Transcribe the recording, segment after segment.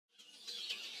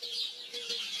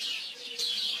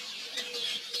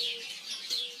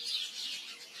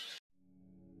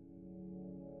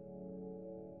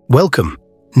Welcome,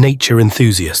 nature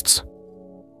enthusiasts.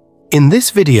 In this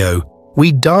video,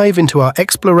 we dive into our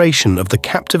exploration of the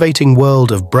captivating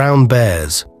world of brown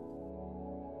bears.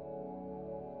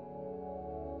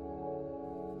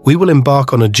 We will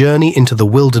embark on a journey into the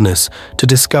wilderness to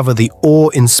discover the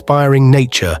awe-inspiring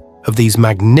nature of these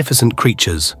magnificent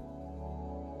creatures.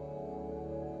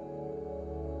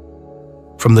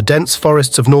 From the dense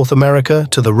forests of North America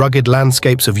to the rugged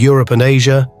landscapes of Europe and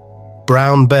Asia,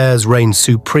 brown bears reign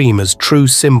supreme as true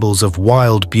symbols of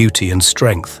wild beauty and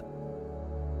strength.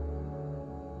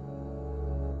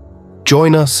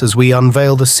 Join us as we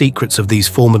unveil the secrets of these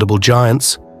formidable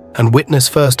giants and witness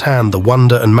firsthand the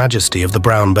wonder and majesty of the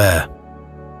brown bear.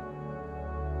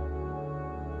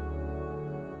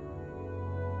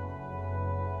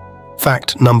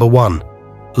 Fact number 1.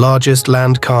 Largest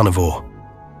land carnivore.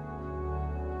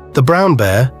 The brown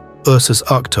bear, Ursus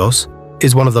arctos,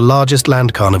 is one of the largest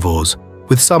land carnivores,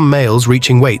 with some males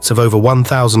reaching weights of over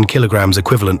 1,000 kilograms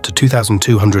equivalent to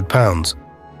 2,200 pounds.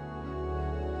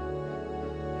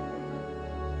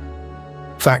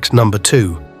 Fact number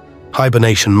 2.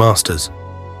 Hibernation masters.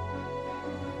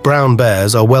 Brown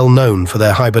bears are well known for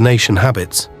their hibernation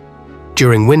habits.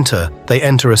 During winter, they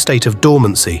enter a state of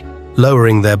dormancy,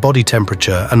 lowering their body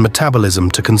temperature and metabolism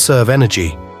to conserve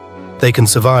energy. They can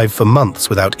survive for months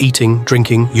without eating,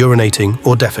 drinking, urinating,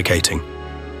 or defecating.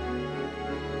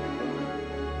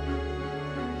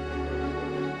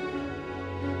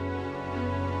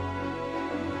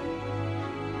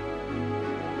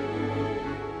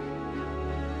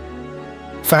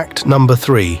 Fact number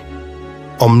 3.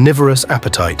 Omnivorous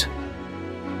appetite.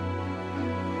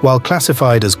 While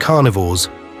classified as carnivores,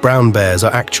 brown bears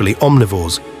are actually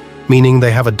omnivores, meaning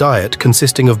they have a diet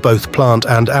consisting of both plant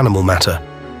and animal matter.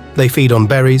 They feed on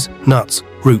berries, nuts,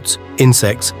 roots,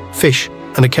 insects, fish,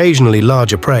 and occasionally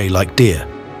larger prey like deer.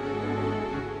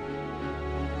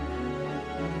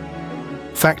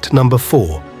 Fact number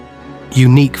 4.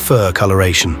 Unique fur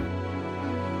coloration.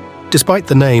 Despite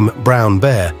the name brown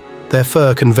bear, their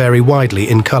fur can vary widely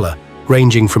in color,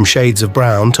 ranging from shades of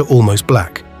brown to almost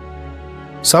black.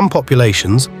 Some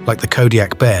populations, like the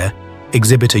Kodiak bear,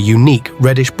 exhibit a unique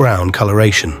reddish-brown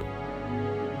coloration.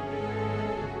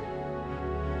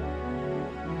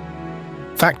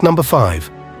 Fact number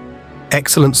 5.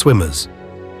 Excellent swimmers.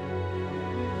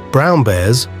 Brown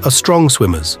bears are strong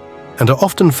swimmers and are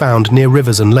often found near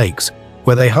rivers and lakes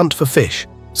where they hunt for fish,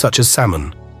 such as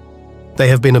salmon. They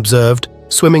have been observed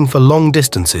swimming for long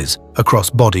distances across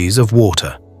bodies of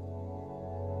water.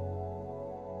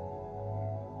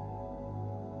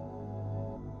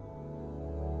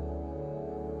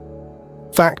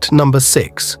 Fact number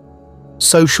 6.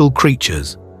 Social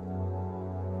creatures.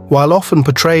 While often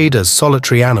portrayed as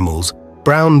solitary animals,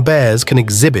 brown bears can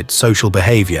exhibit social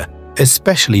behavior,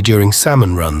 especially during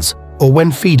salmon runs or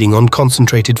when feeding on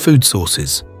concentrated food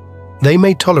sources. They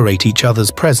may tolerate each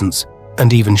other's presence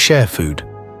and even share food.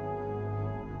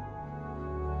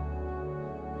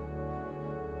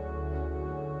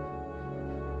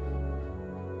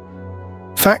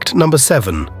 Fact number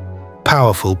 7.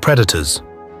 Powerful predators.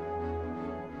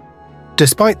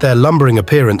 Despite their lumbering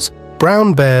appearance,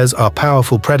 brown bears are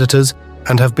powerful predators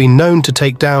and have been known to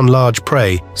take down large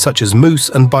prey such as moose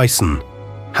and bison.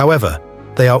 However,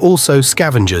 they are also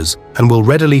scavengers and will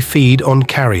readily feed on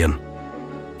carrion.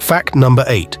 Fact number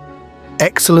 8.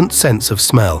 Excellent sense of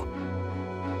smell.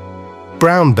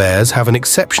 Brown bears have an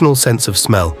exceptional sense of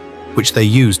smell, which they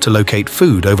use to locate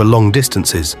food over long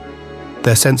distances.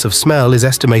 Their sense of smell is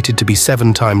estimated to be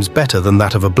 7 times better than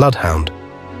that of a bloodhound.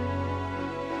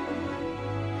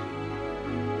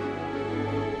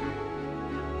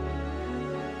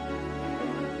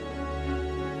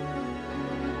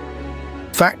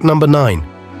 Fact number 9.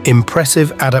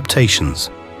 Impressive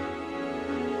adaptations.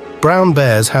 Brown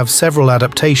bears have several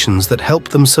adaptations that help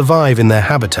them survive in their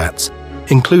habitats,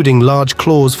 including large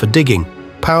claws for digging,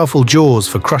 powerful jaws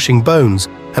for crushing bones,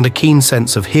 and a keen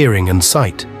sense of hearing and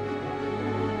sight.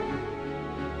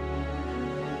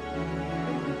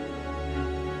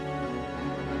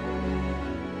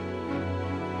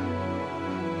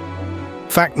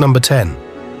 Fact number 10.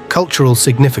 Cultural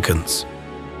significance.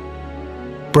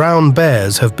 Brown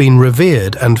bears have been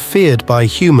revered and feared by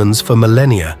humans for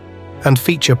millennia and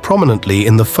feature prominently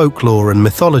in the folklore and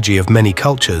mythology of many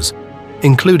cultures,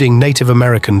 including Native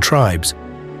American tribes,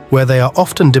 where they are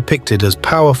often depicted as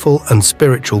powerful and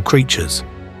spiritual creatures.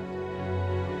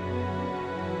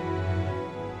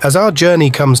 As our journey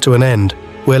comes to an end,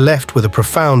 we're left with a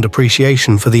profound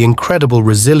appreciation for the incredible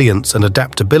resilience and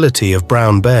adaptability of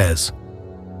brown bears.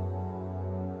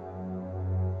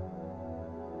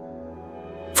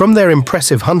 From their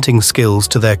impressive hunting skills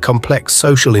to their complex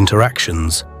social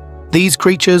interactions, These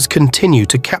creatures continue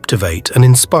to captivate and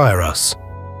inspire us.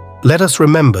 Let us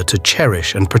remember to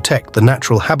cherish and protect the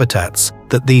natural habitats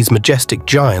that these majestic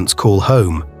giants call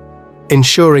home,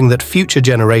 ensuring that future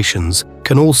generations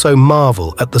can also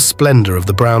marvel at the splendor of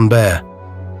the brown bear.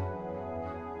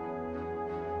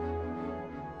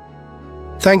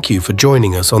 Thank you for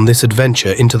joining us on this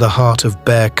adventure into the heart of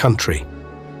bear country.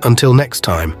 Until next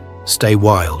time, stay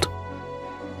wild.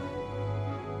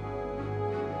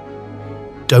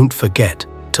 Don't forget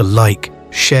to like,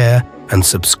 share, and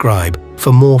subscribe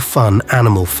for more fun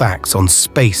animal facts on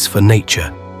Space for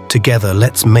Nature. Together,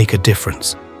 let's make a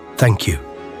difference. Thank you.